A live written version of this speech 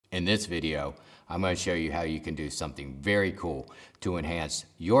In this video, I'm going to show you how you can do something very cool to enhance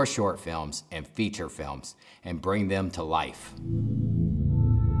your short films and feature films and bring them to life.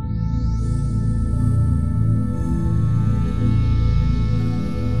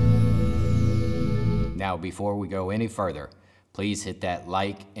 Now, before we go any further, please hit that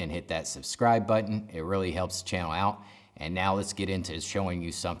like and hit that subscribe button. It really helps the channel out. And now let's get into showing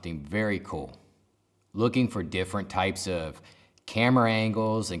you something very cool. Looking for different types of camera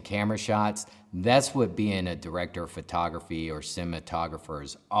angles and camera shots, that's what being a director of photography or cinematographer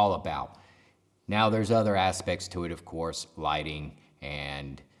is all about. Now there's other aspects to it, of course, lighting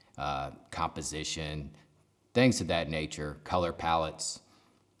and composition, things of that nature, color palettes.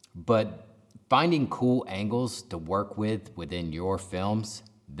 But finding cool angles to work with within your films,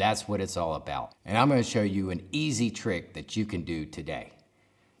 that's what it's all about. And I'm going to show you an easy trick that you can do today.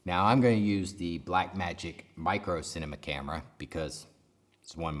 Now I'm going to use the Blackmagic Micro Cinema camera because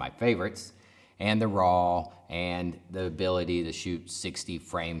it's one of my favorites, and the RAW and the ability to shoot 60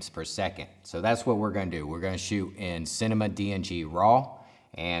 frames per second. So that's what we're going to do. We're going to shoot in Cinema DNG RAW,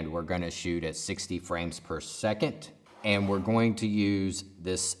 and we're going to shoot at 60 frames per second. And we're going to use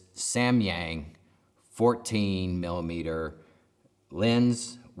this Samyang 14mm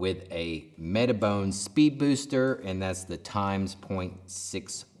lens with a Metabone speed booster, and that's the times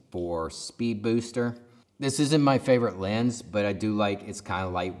 0.64 speed booster. This isn't my favorite lens, but I do like it's kind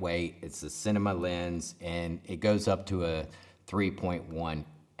of lightweight. It's a cinema lens, and it goes up to a 3.1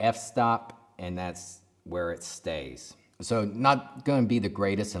 f-stop, and that's where it stays. So not going to be the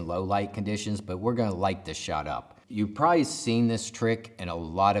greatest in low light conditions, but we're going to light this shot up. You've probably seen this trick in a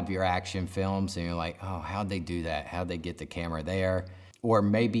lot of your action films, and you're like, oh, how'd they do that? How'd they get the camera there? Or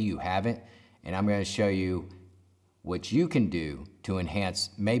maybe you haven't, and I'm going to show you what you can do to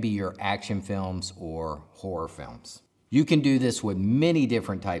enhance maybe your action films or horror films. You can do this with many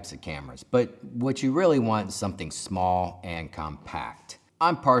different types of cameras, but what you really want is something small and compact.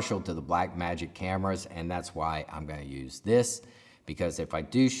 I'm partial to the Blackmagic cameras, and that's why I'm going to use this, because if I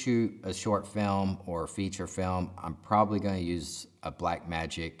do shoot a short film or a feature film, I'm probably going to use a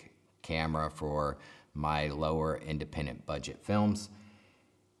Blackmagic camera for my lower independent budget films.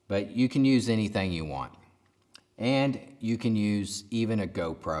 But you can use anything you want. And you can use even a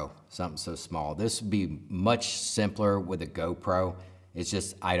GoPro, something so small. This would be much simpler with a GoPro. It's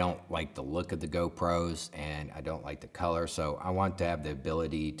just I don't like the look of the GoPros and I don't like the color, so I want to have the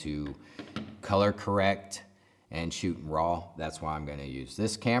ability to color correct and shoot in RAW. That's why I'm going to use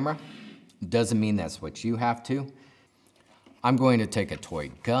this camera. Doesn't mean that's what you have to. I'm going to take a toy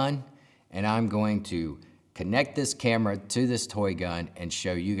gun and I'm going to connect this camera to this toy gun and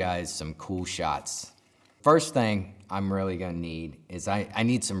show you guys some cool shots. First thing I'm really going to need is I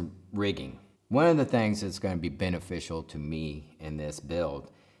need some rigging. One of the things that's going to be beneficial to me in this build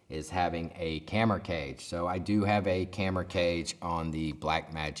is having a camera cage. So I do have a camera cage on the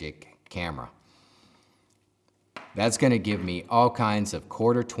Blackmagic camera. That's going to give me all kinds of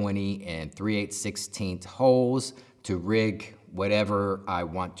 1/4 and 3/8 holes to rig whatever I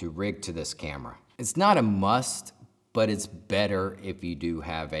want to rig to this camera. It's not a must, but it's better if you do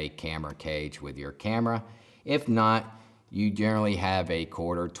have a camera cage with your camera. If not, you generally have a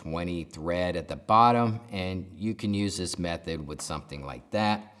 1/4 thread at the bottom, and you can use this method with something like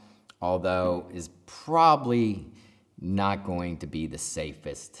that, although is probably not going to be the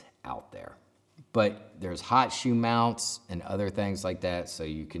safest out there. But there's hot shoe mounts and other things like that, so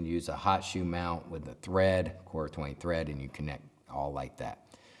you can use a hot shoe mount with a thread, 1/4 thread, and you connect all like that.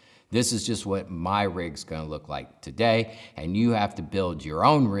 This is just what my rig's gonna look like today, and you have to build your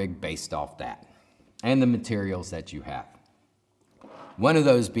own rig based off that and the materials that you have. One of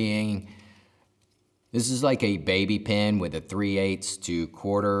those being, this is like a baby pin with a 3/8 to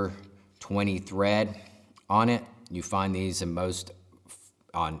 1/4 thread on it. You find these in most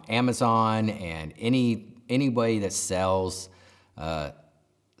on Amazon and anybody that sells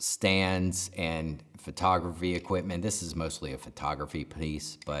stands and photography equipment. This is mostly a photography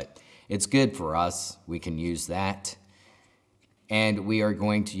piece, but it's good for us. We can use that. And we are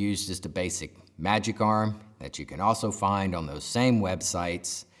going to use just a basic magic arm that you can also find on those same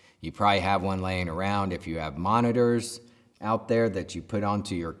websites. You probably have one laying around if you have monitors out there that you put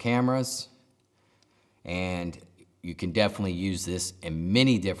onto your cameras. And you can definitely use this in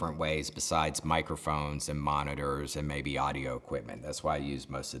many different ways besides microphones and monitors and maybe audio equipment. That's why I use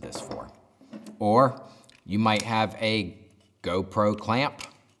most of this for. Or you might have a GoPro clamp.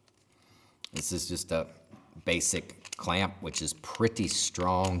 This is just a basic clamp, which is pretty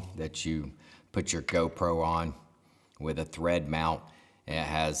strong, that you put your GoPro on with a thread mount. It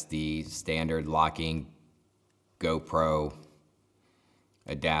has the standard locking GoPro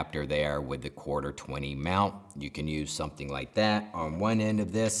adapter there with the 1/4-20 mount. You can use something like that on one end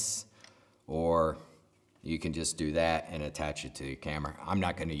of this, or you can just do that and attach it to your camera. I'm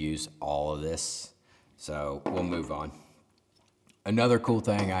not going to use all of this, so we'll move on. Another cool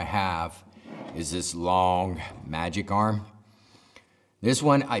thing I have is this long magic arm. This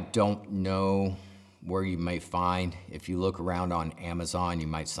one I don't know where you may find. If you look around on Amazon, you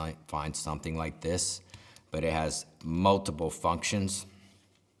might find something like this, but it has multiple functions.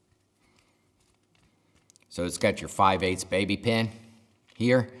 So it's got your 5/8 baby pin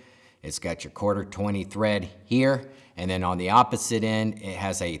here. It's got your 1/4-20 thread here. And then on the opposite end, it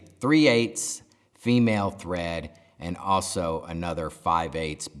has a 3/8 female thread and also another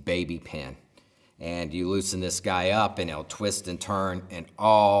 5/8 baby pin. And you loosen this guy up and it'll twist and turn in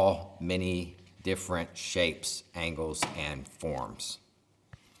all many different shapes, angles, and forms.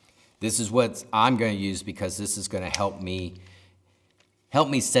 This is what I'm going to use because this is going to help me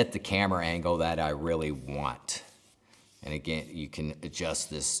set the camera angle that I really want. And again, you can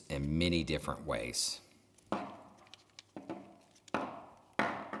adjust this in many different ways.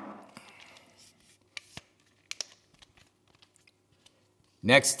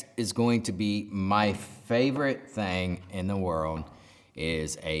 Next is going to be my favorite thing in the world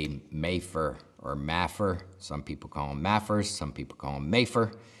is a Maffer or Maffer. Some people call them Maffers, some people call them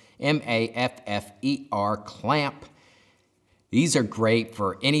Maffer. M-A-F-F-E-R clamp. These are great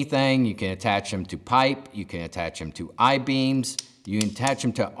for anything. You can attach them to pipe, you can attach them to I-beams, you can attach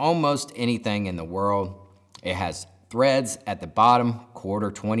them to almost anything in the world. It has threads at the bottom,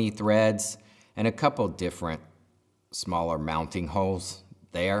 1/4-20 threads, and a couple different smaller mounting holes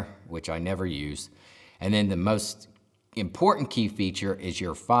there, which I never use. And then the most important key feature is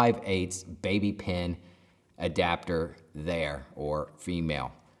your 5/8 baby pin adapter there, or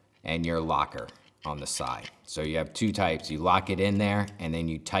female, and your locker on the side. So you have two types. You lock it in there and then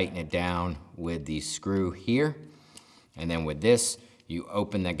you tighten it down with the screw here. And then with this, you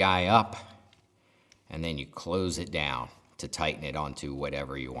open the guy up and then you close it down to tighten it onto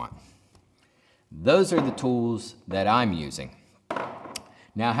whatever you want. Those are the tools that I'm using.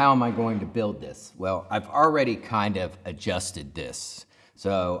 Now, how am I going to build this? Well, I've already kind of adjusted this.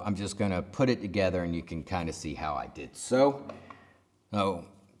 So I'm just gonna put it together and you can kind of see how I did. So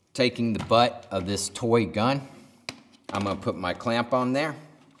taking the butt of this toy gun, I'm gonna put my clamp on there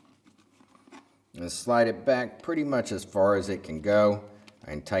and slide it back pretty much as far as it can go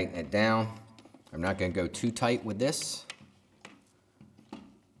and tighten it down. I'm not gonna go too tight with this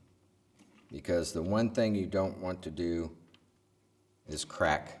because the one thing you don't want to do is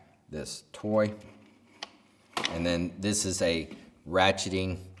crack this toy. And then this is a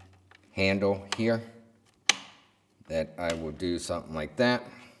ratcheting handle here that I will do something like that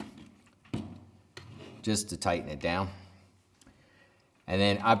just to tighten it down. And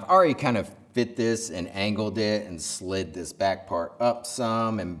then I've already kind of fit this and angled it and slid this back part up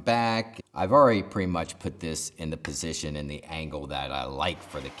some and back. I've already pretty much put this in the position and the angle that I like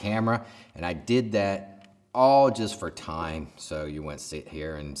for the camera. And I did that all just for time, so you wouldn't sit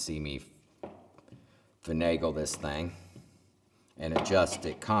here and see me finagle this thing and adjust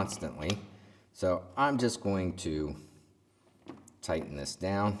it constantly. So I'm just going to tighten this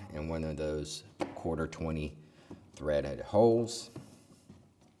down in one of those 1/4-20 threaded holes.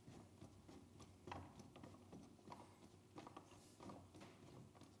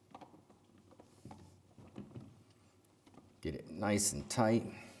 Get it nice and tight.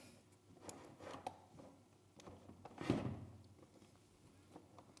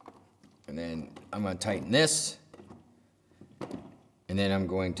 And then I'm going to tighten this. And then I'm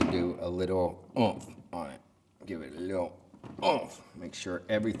going to do a little oomph on it. Give it a little oomph. Make sure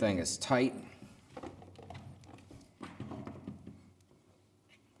everything is tight.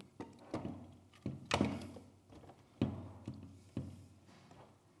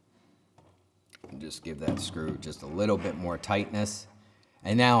 And just give that screw just a little bit more tightness.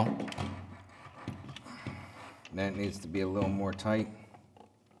 And now that needs to be a little more tight.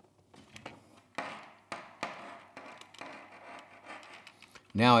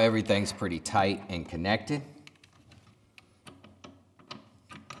 Now everything's pretty tight and connected.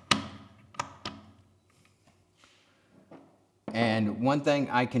 And one thing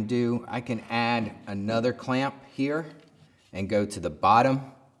I can do, I can add another clamp here and go to the bottom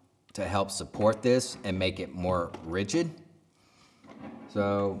to help support this and make it more rigid.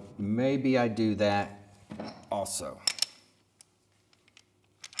 So maybe I do that also.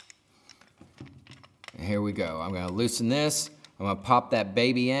 And here we go. I'm going to loosen this. I'm going to pop that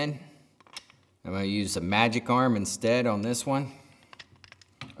baby in. I'm going to use a magic arm instead on this one.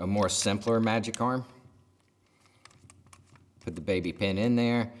 A more simpler magic arm. Put the baby pin in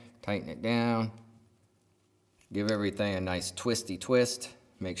there, tighten it down, give everything a nice twisty twist,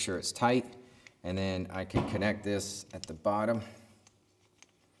 make sure it's tight, and then I can connect this at the bottom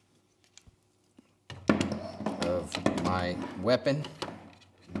of my weapon.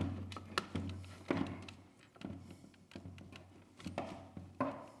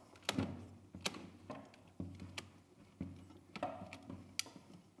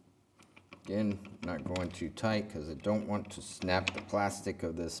 Again, not going too tight because I don't want to snap the plastic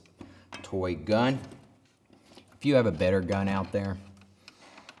of this toy gun. If you have a better gun out there,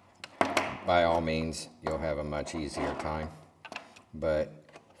 by all means, you'll have a much easier time. But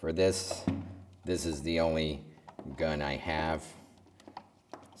for this is the only gun I have.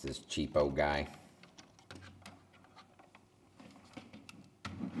 It's this cheapo guy.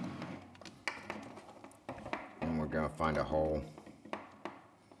 And we're gonna find a hole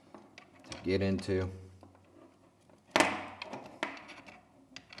to get into.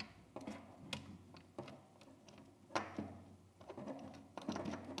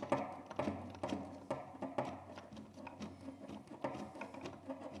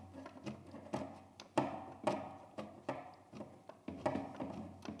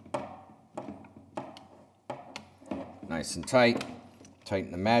 Nice and tight.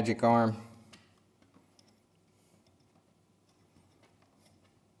 Tighten the magic arm.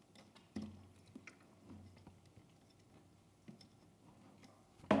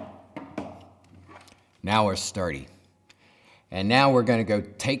 Now we're sturdy. And now we're gonna go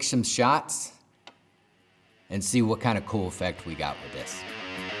take some shots and see what kind of cool effect we got with this.